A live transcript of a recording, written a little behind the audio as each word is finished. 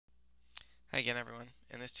Hi again, everyone.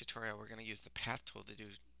 In this tutorial we're going to use the path tool to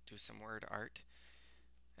do some word art.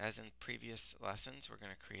 As in previous lessons, we're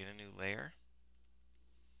going to create a new layer.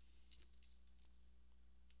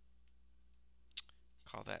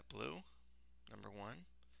 Call that blue, number 1.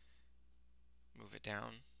 Move it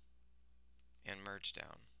down and merge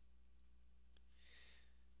down.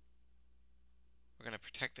 We're going to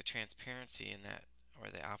protect the transparency in that, or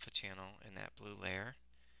the alpha channel in that blue layer.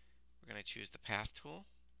 We're going to choose the path tool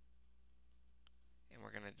and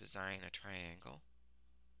we're going to design a triangle.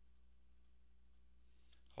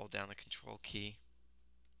 Hold down the control key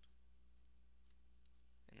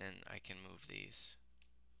and then I can move these.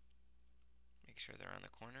 Make sure they're on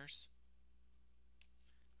the corners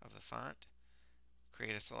of the font.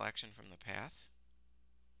 Create a selection from the path.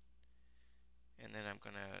 And then I'm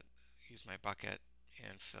going to use my bucket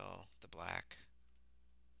and fill the black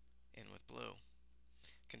in with blue.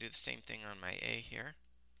 I can do the same thing on my A here.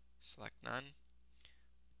 Select none.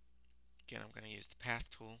 Again, I'm going to use the path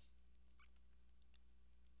tool.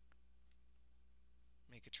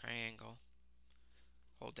 Make a triangle.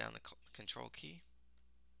 Hold down the control key.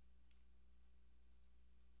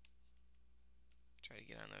 Try to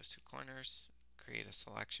get on those two corners. Create a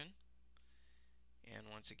selection. And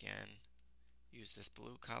once again, use this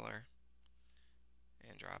blue color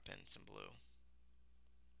and drop in some blue.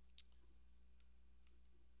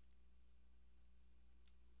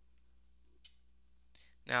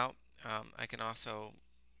 Now, I can also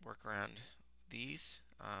work around these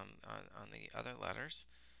on the other letters.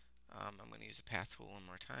 I'm going to use the path tool one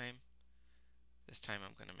more time. This time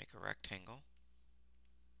I'm going to make a rectangle.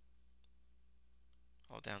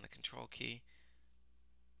 Hold down the control key.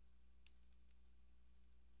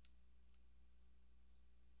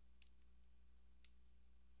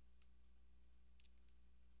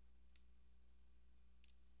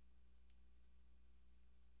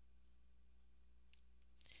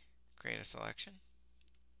 Create a selection.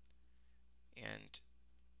 And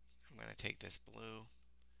I'm going to take this blue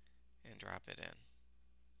and drop it in.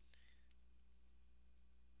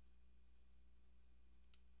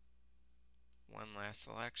 One last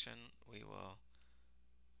selection. We will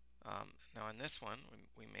now on this one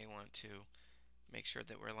we may want to make sure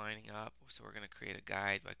that we're lining up, so we're going to create a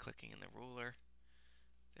guide by clicking in the ruler.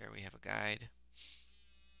 There we have a guide.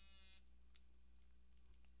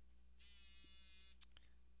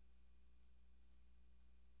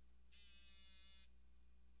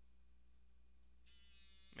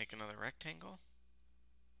 Make another rectangle.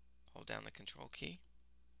 Hold down the control key.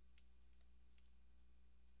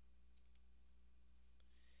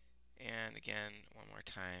 And again, one more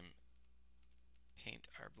time, paint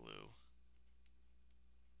our blue.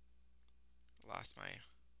 Lost my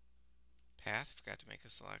path, forgot to make a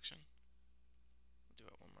selection. We'll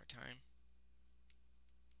do it one more time.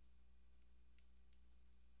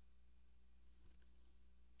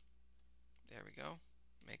 There we go.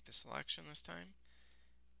 Make the selection this time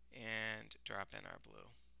and drop in our blue.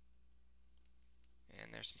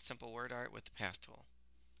 And there's some simple word art with the path tool.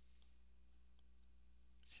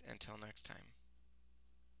 Until next time.